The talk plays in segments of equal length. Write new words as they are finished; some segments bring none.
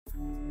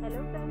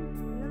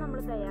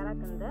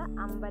തയ്യാറാക്കുന്നത്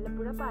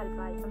അമ്പലപ്പുഴ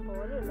പാൽപ്പായസം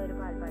പോലെയുള്ള ഒരു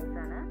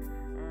പാൽപ്പായസമാണ്.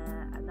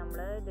 നമ്മൾ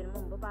ഇതിനു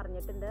മുമ്പ്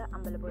പറഞ്ഞിട്ടുണ്ട്,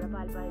 അമ്പലപ്പുഴ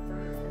പാൽപ്പായസം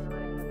എന്ന്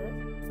പറയുന്നത്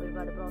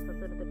ഒരുപാട്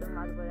പ്രോസസ്സ് എടുത്തിട്ടും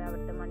അതുപോലെ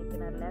അവിടുത്തെ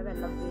മണിക്കിണറിലെ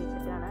വെള്ളം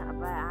ഉപയോഗിച്ചിട്ടാണ്.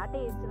 അപ്പോൾ ആ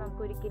ടേസ്റ്റ്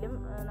നമുക്ക് ഒരിക്കലും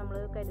നമ്മൾ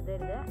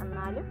കരുതരുത്.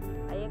 എന്നാലും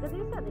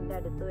ഏകദേശം അതിൻ്റെ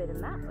അടുത്ത്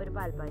വരുന്ന ഒരു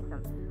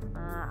പാൽപ്പായസം.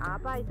 ആ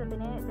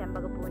പായസത്തിന്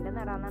ചെമ്പകപ്പൂവിൻ്റെ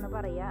നിറാന്നാണ്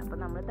പറയുക. അപ്പോൾ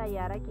നമ്മൾ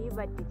തയ്യാറാക്കി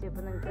വറ്റിച്ച്,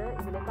 ഇപ്പോൾ നിങ്ങൾക്ക്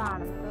ഇതിൽ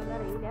കാണുന്നതെന്ന്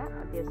അറിയില്ല,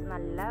 അത്യാവശ്യം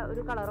നല്ല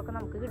ഒരു കളറൊക്കെ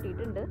നമുക്ക്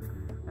കിട്ടിയിട്ടുണ്ട്.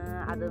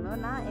 അതെന്ന്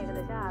പറഞ്ഞാൽ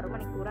ഏകദേശം 6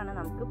 മണിക്കൂറാണ്.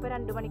 നമുക്കിപ്പോൾ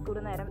 2 മണിക്കൂർ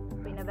നേരം,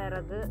 പിന്നെ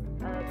വിറക്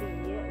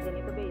തീയ്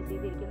ഇതിനൊക്കെ ബേസ്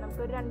ചെയ്തിരിക്കും.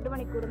 നമുക്കൊരു 2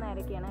 മണിക്കൂർ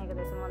നേരമൊക്കെയാണ്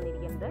ഏകദേശം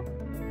വന്നിരിക്കുന്നത്.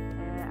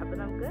 അപ്പോൾ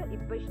നമുക്ക്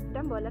ഇപ്പോൾ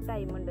ഇഷ്ടം പോലെ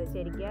ടൈമുണ്ട്.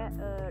 ശരിക്കും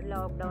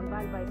ലോക്ക്ഡൗൺ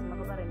പാൽപ്പായസം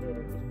എന്നൊക്കെ പറയേണ്ടി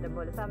വരും. ഇഷ്ടം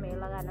പോലെ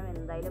സമയമുള്ള കാരണം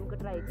എന്തായാലും നമുക്ക്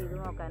ട്രൈ ചെയ്ത്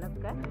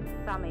നോക്കാനൊക്കെ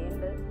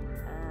സമയമുണ്ട്.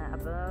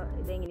 അപ്പോൾ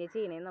ഇതെങ്ങനെയാണ്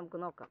ചെയ്യണേന്ന് നമുക്ക്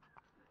നോക്കാം.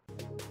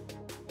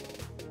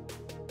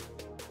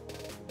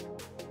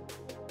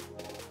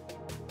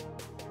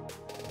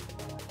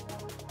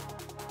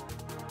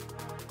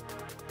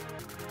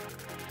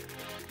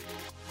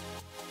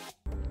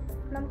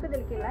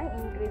 നമുക്കിതിലേക്കുള്ള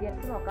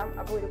ഇൻഗ്രീഡിയൻസ് നോക്കാം.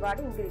 അപ്പോൾ ഒരുപാട്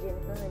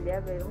ഇൻഗ്രീഡിയൻസ് ഒന്നുമില്ല,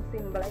 വെറും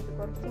സിമ്പിളായിട്ട്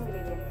കുറച്ച്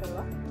ഇൻഗ്രീഡിയൻസ്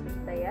ഉള്ള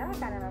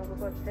തയ്യാറാക്കാനാണ് നമുക്ക്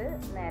കുറച്ച്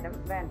നേരം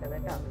വേണ്ടത്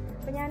കേട്ടോ.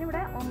 അപ്പോൾ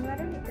ഞാനിവിടെ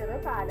 1.5 ലിറ്റർ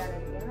പാലാണ്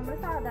എടുത്തിരിക്കുന്നത്. നമ്മൾ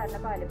സാധാരണ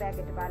പാല്,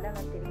 പാക്കറ്റ് പാലാണ്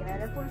എടുത്തിരിക്കുന്നത്.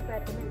 അതായത് ഫുൾ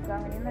ഫാറ്റ് മിൽക്ക്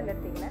അങ്ങനെയൊന്നല്ല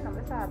എടുത്തിരിക്കുന്നത്.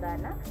 നമ്മൾ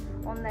സാധാരണ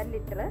 1.5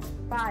 ലിറ്റർ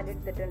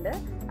പാലെടുത്തിട്ടുണ്ട്.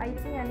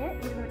 അതിലേക്ക് ഞാൻ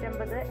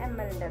 250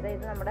 ml,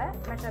 അതായത് നമ്മുടെ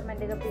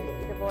മെഷർമെൻറ്റ് കപ്പിൽ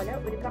ഇതുപോലെ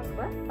 1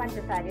 കപ്പ്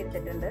പഞ്ചസാര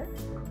എടുത്തിട്ടുണ്ട്.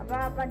 അപ്പോൾ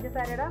ആ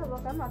പഞ്ചസാരയുടെ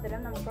അളവൊക്കെ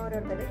മധുരം നമുക്ക്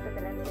ഓരോരുത്തരുടെ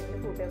ഇഷ്ടത്തിനനുസരിച്ച്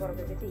കൂട്ടുക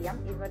കുറയ്ക്കുകയൊക്കെ ചെയ്യാം.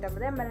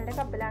 250 ml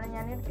കപ്പിലാണ്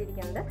ഞാൻ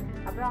എടുത്തിരിക്കുന്നത്.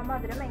 അപ്പോൾ ആ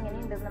മധുരം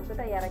എങ്ങനെയുണ്ടെന്ന് നമുക്ക്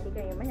തയ്യാറാക്കി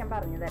കഴിയുമ്പോൾ ഞാൻ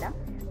പറഞ്ഞു തരാം.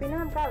 പിന്നെ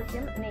നമുക്ക്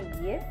ആവശ്യം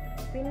നെയ്യ്,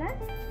 പിന്നെ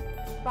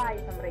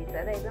പായസം റൈസ്,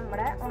 അതായത്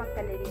നമ്മുടെ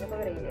ഉണക്കല്ലരി എന്നൊക്കെ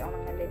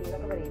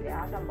പറയില്ലേ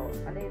ആ സംഭവം.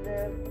 അതായത്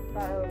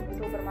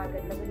സൂപ്പർ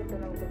മാർക്കറ്റിലൊക്കെ കിട്ടും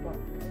നമുക്കിപ്പോൾ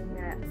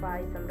ഇങ്ങനെ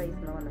പായസം റൈസ്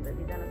എന്ന്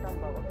പറഞ്ഞത്. ഇതാണ്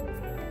സംഭവം.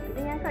 ഇത്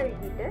ഞാൻ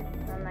കഴുകിയിട്ട്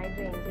നന്നായി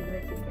ഡ്രെയിൻ ചെയ്ത്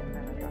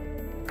വെച്ചിരിക്കുന്നതാണ് കേട്ടോ.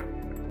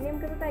 ഇനി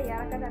നമുക്കിത്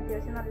തയ്യാറാക്കാൻ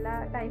അത്യാവശ്യം നല്ല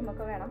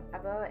ടൈമൊക്കെ വേണം.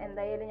 അപ്പോൾ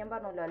എന്തായാലും ഞാൻ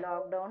പറഞ്ഞല്ലോ,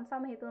 ലോക്ക്ഡൗൺ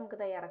സമയത്ത് നമുക്ക്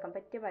തയ്യാറാക്കാൻ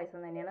പറ്റിയ പായസം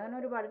തന്നെയാണ്. അങ്ങനെ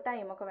ഒരുപാട്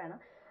ടൈമൊക്കെ വേണം.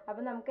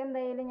 അപ്പോൾ നമുക്ക്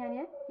എന്തായാലും ഞാൻ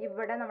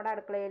ഇവിടെ നമ്മുടെ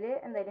അടുക്കളയിൽ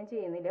എന്തായാലും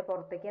ചെയ്യുന്നില്ല,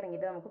 പുറത്തേക്ക്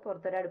ഇറങ്ങിയിട്ട് നമുക്ക്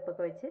പുറത്തൊരു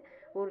അടുപ്പൊക്കെ വെച്ച്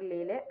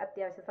ഉരുളിയിൽ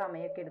അത്യാവശ്യം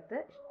സമയമൊക്കെ എടുത്ത്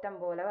ഇഷ്ടം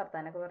പോലെ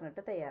വർത്താനൊക്കെ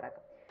പറഞ്ഞിട്ട്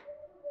തയ്യാറാക്കാം.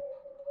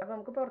 അപ്പോൾ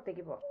നമുക്ക്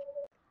പുറത്തേക്ക് പോകാം.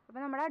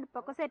 അപ്പോൾ നമ്മുടെ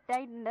അടുപ്പൊക്കെ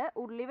സെറ്റായിട്ടുണ്ട്.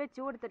 ഉരുളി വെച്ച്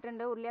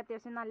കൊടുത്തിട്ടുണ്ട്. ഉരുളി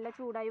അത്യാവശ്യം നല്ല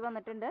ചൂടായി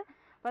വന്നിട്ടുണ്ട്.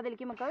 അപ്പോൾ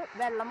അതിലേക്ക് നമുക്ക്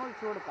വെള്ളം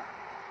ഒഴിച്ചു കൊടുക്കാം.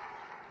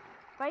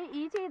 അപ്പോൾ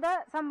ഈ ചെയ്ത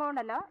സംഭവം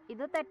ഉണ്ടല്ലോ,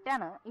 ഇത്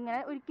തെറ്റാണ്. ഇങ്ങനെ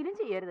ഒരിക്കലും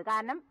ചെയ്യരുത്.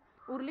 കാരണം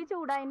ഉരുളി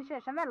ചൂടായതിന്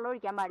ശേഷം വെള്ളം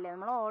ഒഴിക്കാൻ പാടില്ല.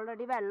 നമ്മൾ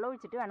ഓൾറെഡി വെള്ളം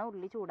ഒഴിച്ചിട്ട് വേണം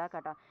ഉരുളി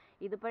ചൂടാക്കാം കേട്ടോ.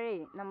 ഇതിപ്പോഴേ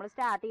നമ്മൾ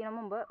സ്റ്റാർട്ട് ചെയ്യണ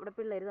മുമ്പ് ഇവിടെ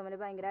പിള്ളേർ തമ്മിൽ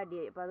ഭയങ്കര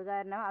അടിയായി. അപ്പോൾ അത്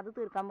കാരണം അത്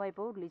തീർക്കാൻ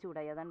പോയപ്പോൾ ഉരുളി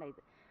ചൂടായി.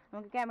 അതുണ്ടായത്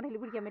നമുക്ക് ക്യാമറയിൽ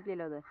പിടിക്കാൻ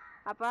പറ്റില്ലല്ലോ അത്.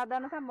 അപ്പോൾ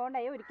അതാണ് സംഭവം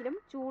ഉണ്ടായി. ഒരിക്കലും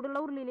ചൂടുള്ള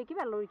ഉരുളിയിലേക്ക്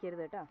വെള്ളം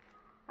ഒഴിക്കരുത് കേട്ടോ.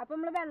 അപ്പോൾ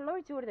നമ്മൾ വെള്ളം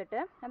ഒഴിച്ചു കൊടുത്തിട്ട്,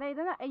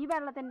 അതായത് ഈ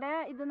വെള്ളത്തിൻ്റെ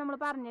ഇത് നമ്മൾ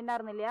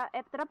പറഞ്ഞിട്ടുണ്ടായിരുന്നില്ല,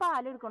 എത്ര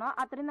പാലെടുക്കണോ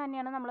അത്രയും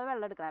തന്നെയാണ് നമ്മൾ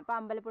വെള്ളം എടുക്കണം. അപ്പോൾ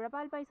അമ്പലപ്പുഴ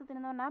പാൽപ്പായസത്തിന്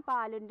എന്ന് പറഞ്ഞാൽ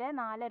പാലിൻ്റെ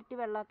 4 ഇരട്ടി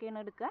വെള്ളമൊക്കെയാണ്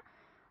എടുക്കുക.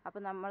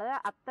 അപ്പോൾ നമ്മൾ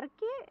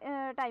അത്രയ്ക്ക്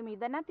ടൈം,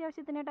 ഇതന്നെ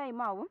അത്യാവശ്യത്തിന് ടൈം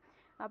ആവും.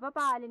 അപ്പോൾ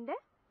പാലിൻ്റെ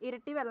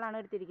ഇരട്ടി വെള്ളമാണ്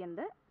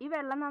എടുത്തിരിക്കുന്നത്. ഈ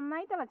വെള്ളം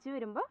നന്നായി തിളച്ച്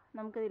വരുമ്പോൾ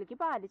നമുക്കിതിലേക്ക്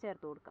പാല്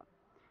ചേർത്ത് കൊടുക്കാം.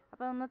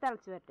 അപ്പോൾ ഒന്ന്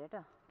തിളച്ച് വരട്ടെ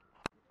കേട്ടോ.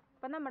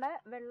 അപ്പം നമ്മുടെ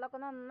വെള്ളമൊക്കെ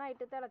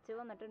നന്നായിട്ട് തിളച്ച്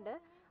വന്നിട്ടുണ്ട്.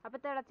 അപ്പോൾ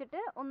തിളച്ചിട്ട്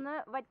ഒന്ന്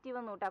വറ്റി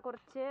വന്നു കേട്ടോ.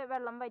 കുറച്ച്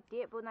വെള്ളം വറ്റി.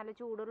 ഇപ്പോൾ നല്ല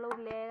ചൂടുള്ള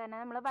ഉരുളിയായ തന്നെ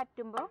നമ്മൾ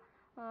വറ്റുമ്പോൾ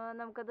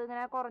നമുക്കത്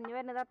ഇങ്ങനെ കുറഞ്ഞു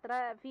വരുന്നത് അത്ര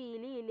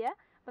ഫീൽ ചെയ്യില്ല.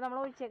 അപ്പോൾ നമ്മൾ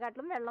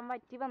ഒഴിച്ചേക്കാട്ടിലും വെള്ളം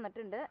വറ്റി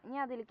വന്നിട്ടുണ്ട്. ഇനി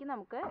അതിലേക്ക്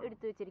നമുക്ക്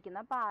എടുത്തു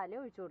വെച്ചിരിക്കുന്ന പാല്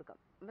ഒഴിച്ചു കൊടുക്കാം.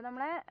 അപ്പോൾ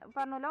നമ്മളെ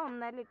പറഞ്ഞല്ലോ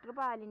 1.5 ലിറ്റർ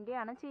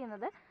പാലിൻ്റെയാണ്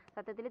ചെയ്യുന്നത്.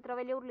 സത്യത്തിൽ ഇത്ര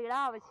വലിയ ഉരുളിയുടെ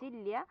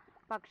ആവശ്യമില്ല.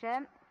 പക്ഷേ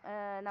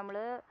നമ്മൾ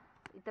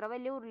ഇത്ര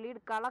വലിയ ഉരുളി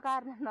എടുക്കാനുള്ള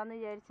കാരണം എന്താണെന്ന്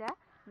വിചാരിച്ചാൽ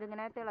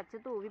ഇതിങ്ങനെ തിളച്ച്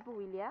തൂവി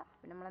പോവില്ല.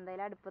 പിന്നെ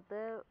നമ്മളെന്തായാലും അടുപ്പത്ത്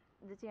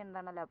ഇത്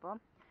ചെയ്യേണ്ടതാണല്ലോ. അപ്പോൾ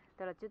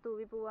തിളച്ച്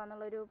തൂവി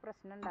പോവാന്നുള്ളൊരു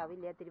പ്രശ്നം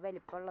ഉണ്ടാവില്ല, ഇത്തിരി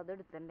വലിപ്പമുള്ളത്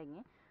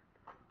എടുത്തിട്ടുണ്ടെങ്കിൽ.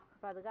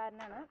 അപ്പോൾ അത്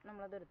കാരണമാണ്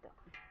നമ്മളത് എടുത്തത്.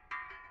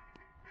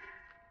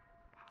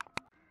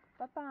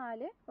 അപ്പോൾ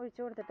പാല്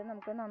ഒഴിച്ചു കൊടുത്തിട്ട്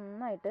നമുക്ക്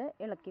നന്നായിട്ട്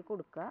ഇളക്കി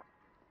കൊടുക്കുക.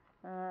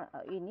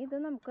 ഇനി ഇത്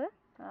നമുക്ക്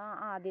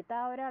ആദ്യത്തെ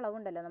ആ ഒരു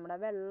അളവുണ്ടല്ലോ, നമ്മുടെ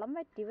വെള്ളം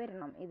വറ്റി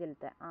വരണം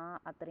ഇതിലത്തെ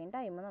അത്രയും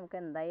ടൈം നമുക്ക്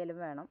എന്തായാലും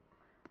വേണം.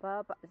 അപ്പോൾ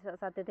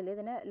സത്യത്തിൽ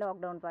ഇതിന്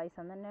ലോക്ക്ഡൗൺ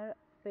പായസം തന്നെ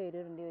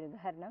പേരിടേണ്ടി വരും.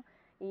 കാരണം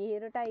ഈ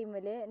ഒരു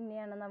ടൈമിൽ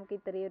തന്നെയാണ് നമുക്ക്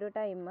ഇത്രയൊരു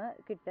ടൈം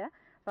കിട്ടുക.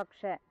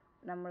 പക്ഷേ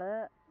നമ്മൾ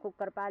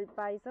കുക്കർ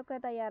പാൽപ്പായസമൊക്കെ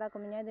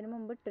തയ്യാറാക്കുമ്പോൾ ഞാൻ ഇതിന്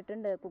മുമ്പ്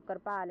ഇട്ടിട്ടുണ്ട് കുക്കർ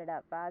പാലിടുക.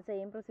 അപ്പോൾ ആ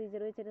സെയിം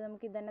പ്രൊസീജിയർ വെച്ചിട്ട്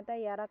നമുക്ക് ഇതന്നെ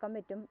തയ്യാറാക്കാൻ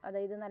പറ്റും.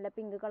 അതായത് നല്ല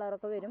പിങ്ക്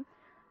കളറൊക്കെ വരും.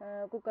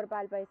 കുക്കർ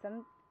പാൽപ്പായസം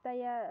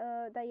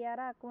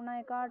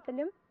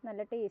തയ്യാറാക്കുന്നതിനെക്കാട്ടിലും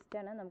നല്ല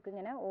ടേസ്റ്റാണ്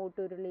നമുക്കിങ്ങനെ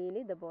ഓട്ടുരുളിയിൽ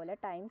ഇതുപോലെ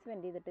ടൈം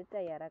സ്പെൻഡ് ചെയ്തിട്ട്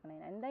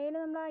തയ്യാറാക്കണതിന്. എന്തായാലും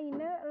നമ്മൾ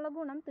അതിന് ഉള്ള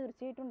ഗുണം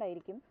തീർച്ചയായിട്ടും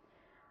ഉണ്ടായിരിക്കും.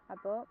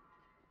 അപ്പോൾ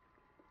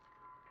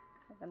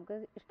നമുക്ക്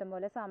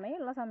ഇഷ്ടംപോലെ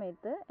സമയമുള്ള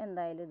സമയത്ത്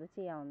എന്തായാലും ഇത്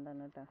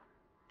ചെയ്യാവുന്നതാണ് കേട്ടോ.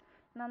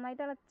 നന്നായി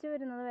തിളച്ച്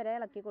വരുന്നത് വരെ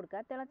ഇളക്കി കൊടുക്കുക.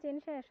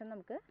 തിളച്ചതിന് ശേഷം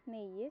നമുക്ക്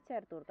നെയ്യ്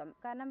ചേർത്ത് കൊടുക്കാം.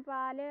 കാരണം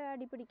പാല്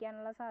അടി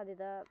പിടിക്കാനുള്ള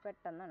സാധ്യത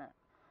പെട്ടെന്നാണ്.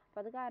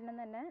 അപ്പോൾ അത് കാരണം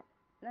തന്നെ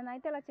നന്നായി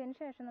തിളച്ചതിന്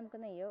ശേഷം നമുക്ക്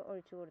നെയ്യ്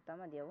ഒഴിച്ചു കൊടുത്താൽ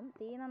മതിയാവും.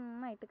 തീ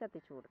നന്നായിട്ട്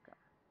കത്തിച്ചു കൊടുക്കുക.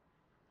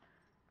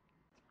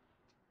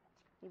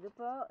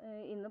 ഇതിപ്പോൾ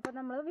ഇന്നിപ്പോൾ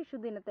നമ്മൾ വിഷു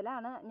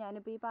ദിനത്തിലാണ്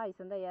ഞാനിപ്പോൾ ഈ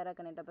പായസം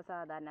തയ്യാറാക്കണേട്ടോ. അപ്പോൾ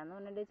സാധാരണ എന്ന്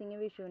പറഞ്ഞിട്ടുണ്ടെങ്കിൽ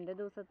വിഷുവിൻ്റെ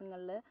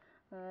ദിവസങ്ങളിൽ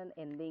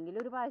എന്തെങ്കിലും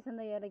ഒരു പായസം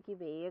തയ്യാറാക്കി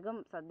വേഗം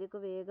സദ്യയൊക്കെ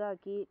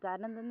വേഗമാക്കി.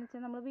 കാരണം എന്താണെന്ന്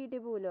വെച്ചാൽ നമ്മൾ വീട്ടിൽ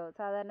പോകുമല്ലോ.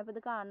 സാധാരണ ഇപ്പോൾ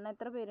ഇത് കാണുന്ന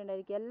എത്ര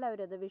പേരുണ്ടായിരിക്കും,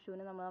 എല്ലാവരും അത്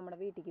വിഷുവിന് നമ്മൾ നമ്മുടെ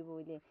വീട്ടിലേക്ക്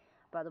പോയില്ലേ.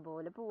 അപ്പോൾ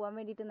അതുപോലെ പോകാൻ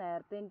വേണ്ടിയിട്ട്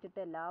നേരത്തെ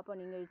എണീറ്റിട്ട് എല്ലാ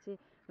പണിയും കഴിച്ച്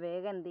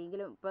വേഗം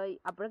എന്തെങ്കിലും ഇപ്പോൾ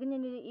അപ്പോഴൊക്കെ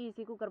ഞാൻ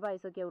ഈസി കുക്കർ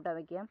പായസമൊക്കെ ഔട്ടാ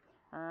വയ്ക്കാം.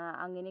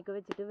 അങ്ങനെയൊക്കെ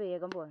വെച്ചിട്ട്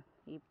വേഗം പോകാം.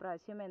 ഈ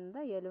പ്രാവശ്യം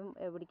എന്തായാലും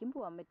എവിടേക്കും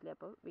പോകാൻ പറ്റില്ല.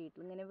 അപ്പോൾ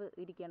വീട്ടിലിങ്ങനെ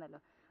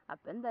ഇരിക്കുകയാണല്ലോ.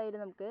 അപ്പോൾ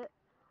എന്തായാലും നമുക്ക്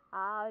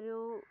ആ ഒരു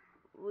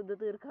ഇത്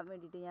തീർക്കാൻ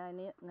വേണ്ടിയിട്ട് ഞാൻ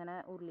ഇങ്ങനെ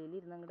ഉരുളിയിൽ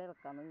ഇരുന്ന് അങ്ങോട്ട്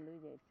ഇറക്കാമെന്ന്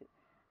വിചാരിച്ചു.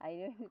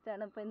 അതിന്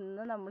വേണ്ടിയിട്ടാണ് ഇപ്പോൾ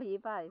ഇന്ന് നമ്മൾ ഈ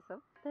പായസം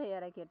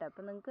തയ്യാറാക്കിയിട്ട്.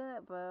 അപ്പോൾ നിങ്ങൾക്ക്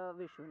ഇപ്പോൾ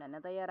വിഷുവിന് തന്നെ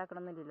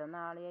തയ്യാറാക്കണമെന്നില്ലല്ലോ.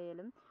 നാളെ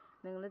ആയാലും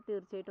നിങ്ങൾ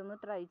തീർച്ചയായിട്ടും ഒന്ന്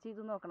ട്രൈ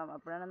ചെയ്ത് നോക്കണം.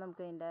 അപ്പോഴാണ്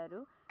നമുക്ക് അതിൻ്റെ ഒരു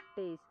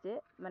ടേസ്റ്റ്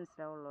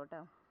മനസ്സിലാവുള്ളൂ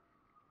കേട്ടോ.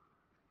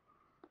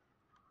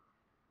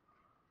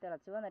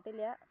 തിളച്ച്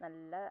വന്നിട്ടില്ല,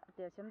 നല്ല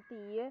അത്യാവശ്യം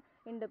തീ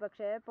ഉണ്ട്.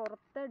 പക്ഷേ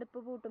പുറത്ത്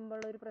അടുപ്പ്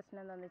പൂട്ടുമ്പോൾ ഒരു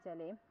പ്രശ്നം എന്താണെന്ന്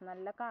വെച്ചാൽ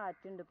നല്ല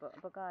കാറ്റുണ്ട് ഇപ്പോൾ.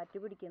 അപ്പോൾ കാറ്റ്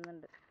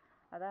പിടിക്കുന്നുണ്ട്,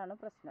 അതാണ്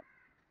പ്രശ്നം.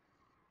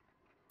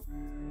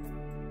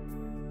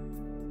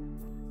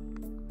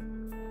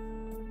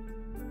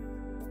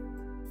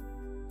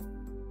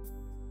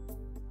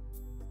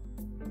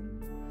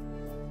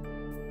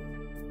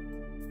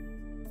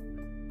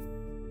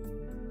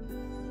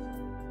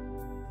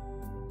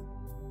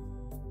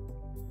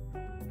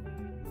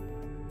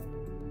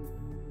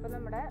 ഇപ്പോൾ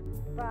നമ്മുടെ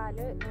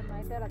പാല്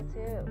നന്നായി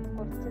തിളച്ച്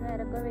കുറച്ച്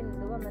നേരമൊക്കെ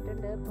വെന്ത്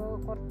വന്നിട്ടുണ്ട്. ഇപ്പോൾ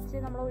കുറച്ച്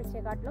നമ്മൾ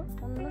ഒഴിച്ചേക്കാട്ടിലും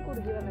ഒന്ന്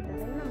കുറുകി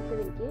വന്നിട്ടുണ്ട്. ഇനി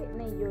നമുക്കിതിലേക്ക്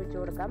നെയ്യ് ഒഴിച്ചു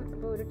കൊടുക്കാം.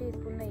 ഇപ്പോൾ 1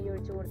 ടീസ്പൂൺ നെയ്യ്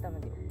ഒഴിച്ച് കൊടുത്താൽ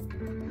മതി.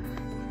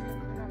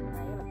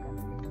 നന്നായി ഇളക്കാം.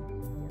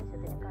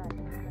 അത്യാവശ്യത്തിന്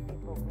കാറ്റ് നന്നായി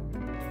പോകും.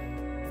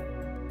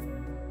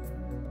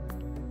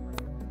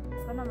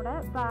 അപ്പോൾ നമ്മുടെ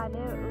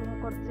പാല്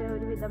കുറച്ച്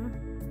ഒരുവിധം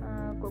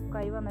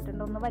കുക്കായി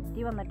വന്നിട്ടുണ്ട്, ഒന്ന്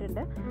വറ്റി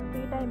വന്നിട്ടുണ്ട്.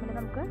 ഈ ടൈമിൽ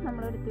നമുക്ക്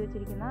നമ്മൾ എടുത്തു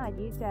വെച്ചിരിക്കുന്ന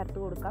അരി ചേർത്ത്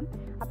കൊടുക്കാം.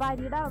 അപ്പോൾ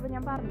അരിയുടെ അളവ്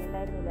ഞാൻ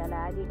പറഞ്ഞില്ലായിരുന്നില്ല അല്ല.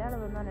 അരിയുടെ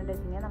അളവ് എന്ന്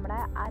പറഞ്ഞിട്ടുണ്ടെങ്കിൽ നമ്മുടെ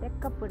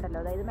അരക്കപ്പ് ഉണ്ടല്ലോ,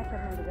 അതായത്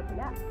മെഷർമെൻറ്റ്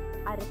കപ്പിൽ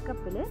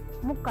അരക്കപ്പിൽ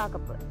 3/4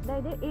 കപ്പ്,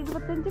 അതായത്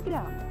 75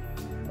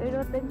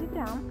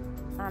 ഗ്രാം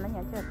ആണ്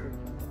ഞാൻ ചേർത്ത്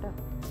വെക്കുന്നത് കേട്ടോ.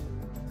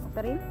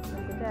 അത്രയും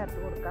നമുക്ക് ചേർത്ത്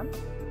കൊടുക്കാം.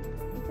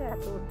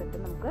 ചേർത്ത് കൊടുത്തിട്ട്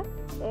നമുക്ക്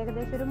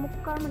ഏകദേശം ഒരു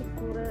 3/4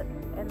 മണിക്കൂർ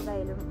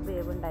എന്തായാലും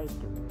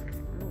വേവുണ്ടായിരിക്കും.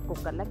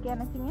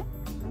 കുക്കറിലൊക്കെയാണെന്ന് വെച്ച് കഴിഞ്ഞാൽ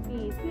നമുക്ക്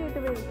ഈസി ആയിട്ട്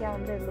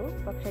വേവിക്കാവുന്നതേ ഉള്ളൂ.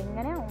 പക്ഷെ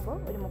ഇങ്ങനെ ആകുമ്പോൾ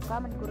ഒരു 3/4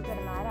 മണിക്കൂർ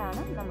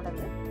കിടന്നാലാണ് നമ്മുടെ അത്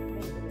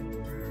വെന്തത്.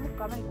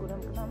 3/4 മണിക്കൂർ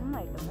നമുക്ക്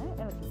നന്നായിട്ടൊന്ന്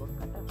ഇളക്കി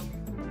കൊടുക്കാം കേട്ടോ.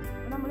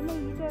 അപ്പോൾ നമ്മൾ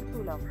നെയ്യ്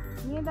ചേർത്തൂലോ,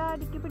 ഇനി ഇതാ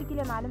അടുക്കി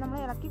പിടിക്കില്ല, എന്നാലും നമ്മൾ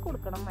ഇളക്കി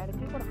കൊടുക്കണം.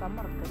 ഇളക്കി കൊടുക്കാൻ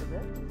മറക്കരുത്,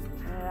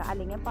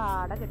 അല്ലെങ്കിൽ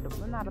പാട കിട്ടും.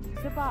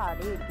 നിറച്ച്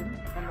പാടയായിരിക്കും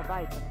നമ്മുടെ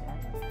പായസത്തിന്.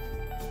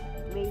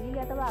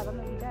 വെയിലില്ലാത്ത ഭാഗം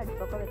നോക്കിയിട്ട്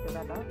അടുപ്പൊക്കെ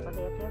വെച്ചതാട്ടോ. അപ്പോൾ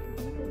അത്യാവശ്യം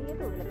ചെറിയ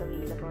തൊഴിലൊക്കെ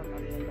വെയിലൊക്കെ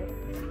വന്നിട്ടുണ്ട്.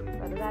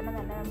 അപ്പോൾ അത് കാരണം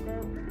തന്നെ നമുക്ക്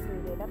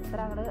വീഡിയോയിൽ അത്ര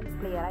അങ്ങോട്ട്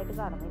ക്ലിയർ ആയിട്ട്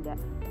കാണുന്നില്ല.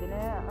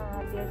 ഇതിന്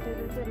അത്യാവശ്യം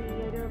ഒരു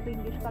ചെറിയൊരു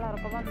പിങ്കിഷ്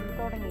കളറൊക്കെ വന്ന്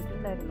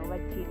തുടങ്ങിയിട്ടുണ്ടായിരുന്നു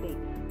വച്ചിട്ടേ.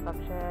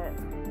 പക്ഷേ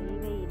ഈ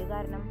വെയിൽ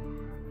കാരണം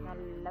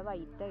നല്ല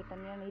വൈറ്റായിട്ട്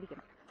തന്നെയാണ്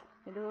ഇരിക്കണം.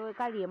 ഇത്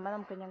കഴിയുമ്പോൾ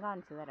നമുക്ക് ഞാൻ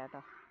കാണിച്ചു തരാം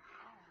കേട്ടോ.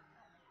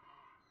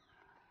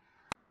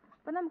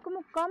 അപ്പം നമുക്ക്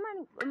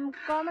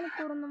 3/4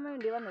 മണിക്കൂറൊന്നും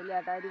വേണ്ടി വന്നില്ല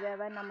കേട്ടോ അരി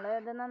വേവാൻ. നമ്മൾ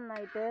ഇത്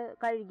നന്നായിട്ട്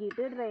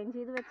കഴുകിയിട്ട് ഡ്രെയിൻ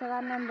ചെയ്ത് വെച്ച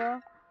കാരണം എന്തോ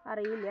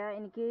അറിയില്ല,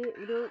 എനിക്ക്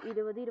ഒരു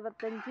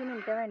 20-25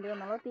 മിനിറ്റ് വേണ്ടി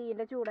വന്നുള്ളൂ.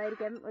 തീൻ്റെ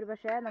ചൂടായിരിക്കാം ഒരു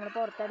പക്ഷേ. നമ്മൾ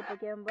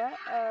പുറത്തടുപ്പൊക്കെ ആകുമ്പോൾ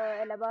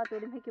എല്ലാ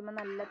ഭാഗത്തോടും വയ്ക്കുമ്പോൾ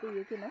നല്ല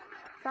തീയൊക്കെയാണ്.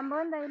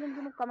 സംഭവം എന്തായാലും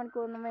എനിക്ക് 3/4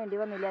 മണിക്കൂറൊന്നും വേണ്ടി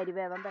വന്നില്ല. അരി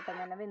വേവാൻ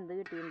പെട്ടെന്ന് തന്നെ വെന്ത്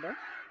കിട്ടിയിട്ടുണ്ട്.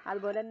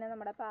 അതുപോലെ തന്നെ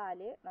നമ്മുടെ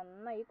പാല്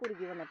നന്നായി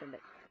കുറുകി വന്നിട്ടുണ്ട്.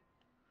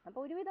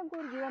 അപ്പോൾ ഒരുവിധം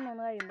കുറുകി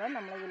വന്നു കഴിയുമ്പോൾ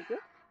നമ്മളിതിലേക്ക്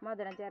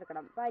മധുരം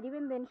ചേർക്കണം. അപ്പോൾ അരി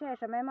വെന്തതിന്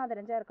ശേഷമേ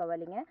മധുരം ചേർക്കാവൂ,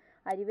 അല്ലെങ്കിൽ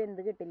അരി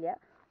വെന്ത് കിട്ടില്ല.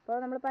 അപ്പോൾ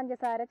നമ്മൾ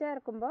പഞ്ചസാര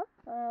ചേർക്കുമ്പോൾ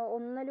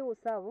ഒന്ന്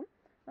ലൂസാവും.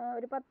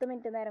 ഒരു 10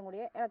 മിനിറ്റ് നേരം കൂടി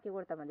ഇളക്കി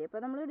കൊടുത്താൽ മതി.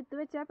 അപ്പോൾ നമ്മൾ എടുത്തു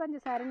വെച്ചാൽ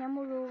പഞ്ചസാര ഞാൻ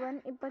മുഴുവൻ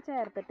ഇപ്പോൾ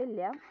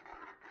ചേർത്തിട്ടില്ല,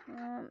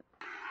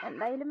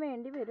 എന്തായാലും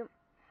വേണ്ടി വരും.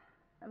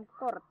 നമുക്ക്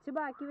കുറച്ച്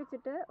ബാക്കി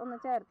വെച്ചിട്ട് ഒന്ന്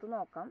ചേർത്ത്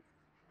നോക്കാം.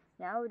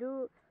 ഞാൻ ഒരു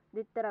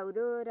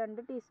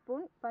 2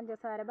 ടീസ്പൂൺ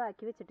പഞ്ചസാര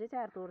ബാക്കി വെച്ചിട്ട്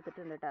ചേർത്ത്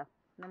കൊടുത്തിട്ടുണ്ട് കേട്ടോ.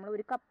 നമ്മൾ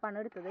 1 കപ്പാണ്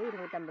എടുത്തത്,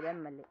 250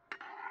 ml.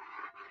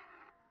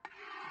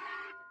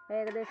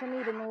 ഏകദേശം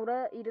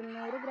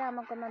 200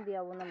 ഗ്രാമൊക്കെ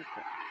മതിയാവും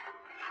നമുക്ക്.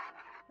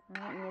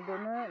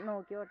 ഇതൊന്ന്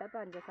നോക്കിയോട്ടെ.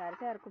 പഞ്ചസാര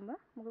ചേർക്കുമ്പോൾ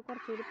നമുക്ക്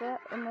കുറച്ചുകൂടി ഇപ്പോൾ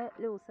ഒന്ന്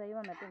ലൂസായി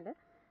വന്നിട്ടുണ്ട്.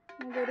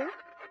 ഇതൊരു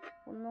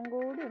ഒന്നും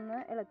കൂടി ഒന്ന്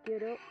ഇളക്കി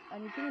ഒരു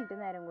 5 മിനിറ്റ്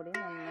നേരം കൂടി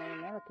നന്നായി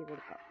ഒന്ന് ഇളക്കി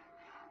കൊടുക്കാം.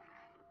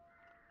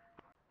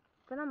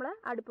 ഇപ്പോൾ നമ്മൾ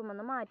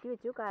അടുപ്പുമൊന്ന് മാറ്റി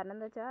വെച്ചു. കാരണം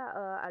എന്താ വെച്ചാൽ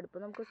അടുപ്പ്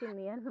നമുക്ക് സിം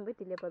ചെയ്യാനൊന്നും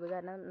പറ്റില്ല. അപ്പോൾ അത്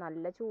കാരണം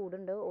നല്ല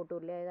ചൂടുണ്ട്,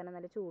 ഓട്ടൂരിലായ കാരണം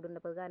നല്ല ചൂടുണ്ട്.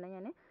 അപ്പോൾ അത് കാരണം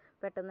ഞാൻ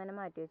പെട്ടെന്ന് തന്നെ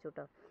മാറ്റി വെച്ചു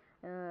കേട്ടോ.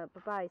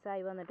 ഇപ്പോൾ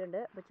പായസമായി വന്നിട്ടുണ്ട്.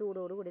 അപ്പോൾ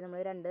ചൂടോടുകൂടി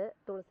നമ്മൾ 2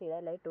 തുളസിയുടെ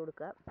ഇല ഇട്ട്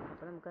കൊടുക്കുക.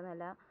 അപ്പോൾ നമുക്ക്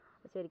നല്ല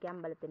ശരിക്കും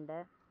അമ്പലത്തിൻ്റെ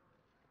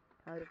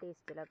ആ ഒരു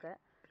ടേസ്റ്റിലൊക്കെ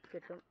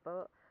കിട്ടും. ഇപ്പോൾ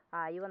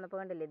ആയി വന്നപ്പോൾ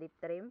കണ്ടില്ലേ, ഇത്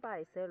ഇത്രയും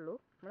പായസമേ ഉള്ളൂ.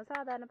 നമ്മൾ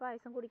സാധാരണ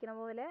പായസം കുടിക്കണ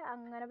പോലെ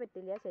അങ്ങനെ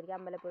പറ്റില്ല. ശരിക്കും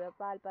അമ്പലപ്പുഴ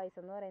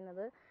പാൽപ്പായസം എന്ന്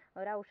പറയുന്നത്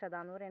ഒരു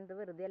ഔഷധമെന്ന് പറയുന്നത്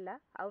വെറുതെ അല്ല.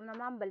 അത്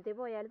നമ്മൾ അമ്പലത്തിൽ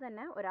പോയാൽ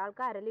തന്നെ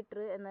ഒരാൾക്ക് 1/2 ലിറ്റർ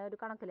എന്ന ഒരു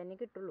കണക്കിൽ തന്നെ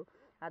കിട്ടുള്ളൂ.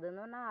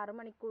 അതെന്ന് പറഞ്ഞാൽ 6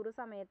 മണിക്കൂർ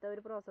സമയത്തെ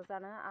ഒരു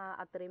പ്രോസസ്സാണ്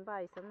അത്രയും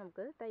പായസം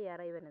നമുക്ക്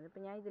തയ്യാറായി വരുന്നത്.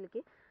 ഇപ്പോൾ ഞാൻ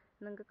ഇതിലേക്ക്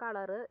നിങ്ങൾക്ക്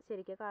കളറ്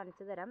ശരിക്കും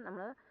കാണിച്ചു തരാം.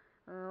 നമ്മൾ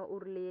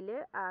ഉരുളിയിൽ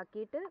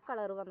ആക്കിയിട്ട്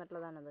കളറ്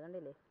വന്നിട്ടുള്ളതാണത്,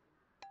 കണ്ടില്ലേ,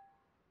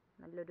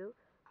 നല്ലൊരു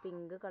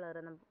പിങ്ക്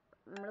കളറ്.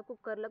 നമ്മൾ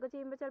കുക്കറിലൊക്കെ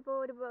ചെയ്യുമ്പോൾ ചിലപ്പോൾ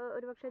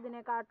ഒരു പക്ഷേ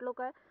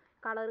ഇതിനെക്കാട്ടിലൊക്കെ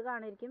കളർ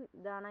കാണിരിക്കും.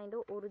 ഇതാണ് അതിൻ്റെ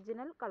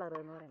ഒറിജിനൽ കളർ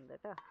എന്ന് പറയുന്നത്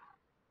കേട്ടോ.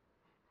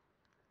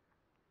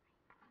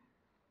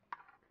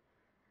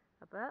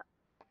 അപ്പോൾ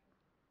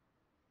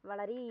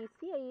വളരെ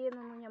ഈസി ആയി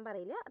എന്നൊന്നും ഞാൻ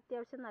പറയില്ല.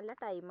 അത്യാവശ്യം നല്ല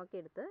ടൈമൊക്കെ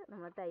എടുത്ത്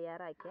നമ്മൾ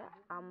തയ്യാറാക്കിയ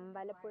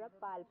അമ്പലപ്പുഴ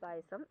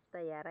പാൽപ്പായസം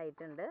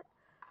തയ്യാറായിട്ടുണ്ട്.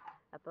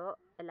 അപ്പോൾ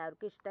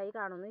എല്ലാവർക്കും ഇഷ്ടമായി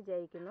കാണുമെന്ന്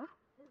വിചാരിക്കുന്നു.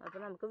 അപ്പോൾ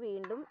നമുക്ക്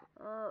വീണ്ടും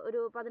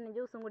ഒരു 15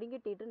 ദിവസം കൂടി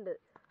കിട്ടിയിട്ടുണ്ട്.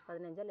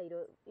 15 അല്ല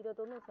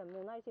 21 ദിവസം,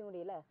 3 ആഴ്ചയും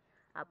കൂടി അല്ലേ.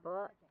 അപ്പോൾ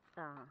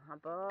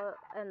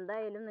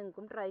എന്തായാലും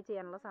നിങ്ങൾക്കും ട്രൈ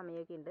ചെയ്യാനുള്ള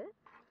സമയമൊക്കെ ഉണ്ട്.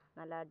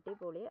 നല്ല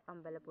അടിപൊളി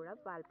അമ്പലപ്പുഴ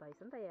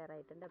പാൽപ്പായസം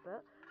തയ്യാറായിട്ടുണ്ട്. അപ്പോൾ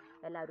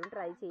എല്ലാവരും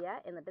ട്രൈ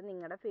ചെയ്യുക. എന്നിട്ട്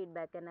നിങ്ങളുടെ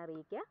ഫീഡ്ബാക്ക് തന്നെ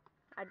അറിയിക്കുക.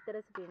 അടുത്ത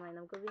റെസിപ്പിയുമായി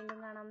നമുക്ക് വീണ്ടും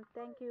കാണാം.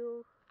 താങ്ക്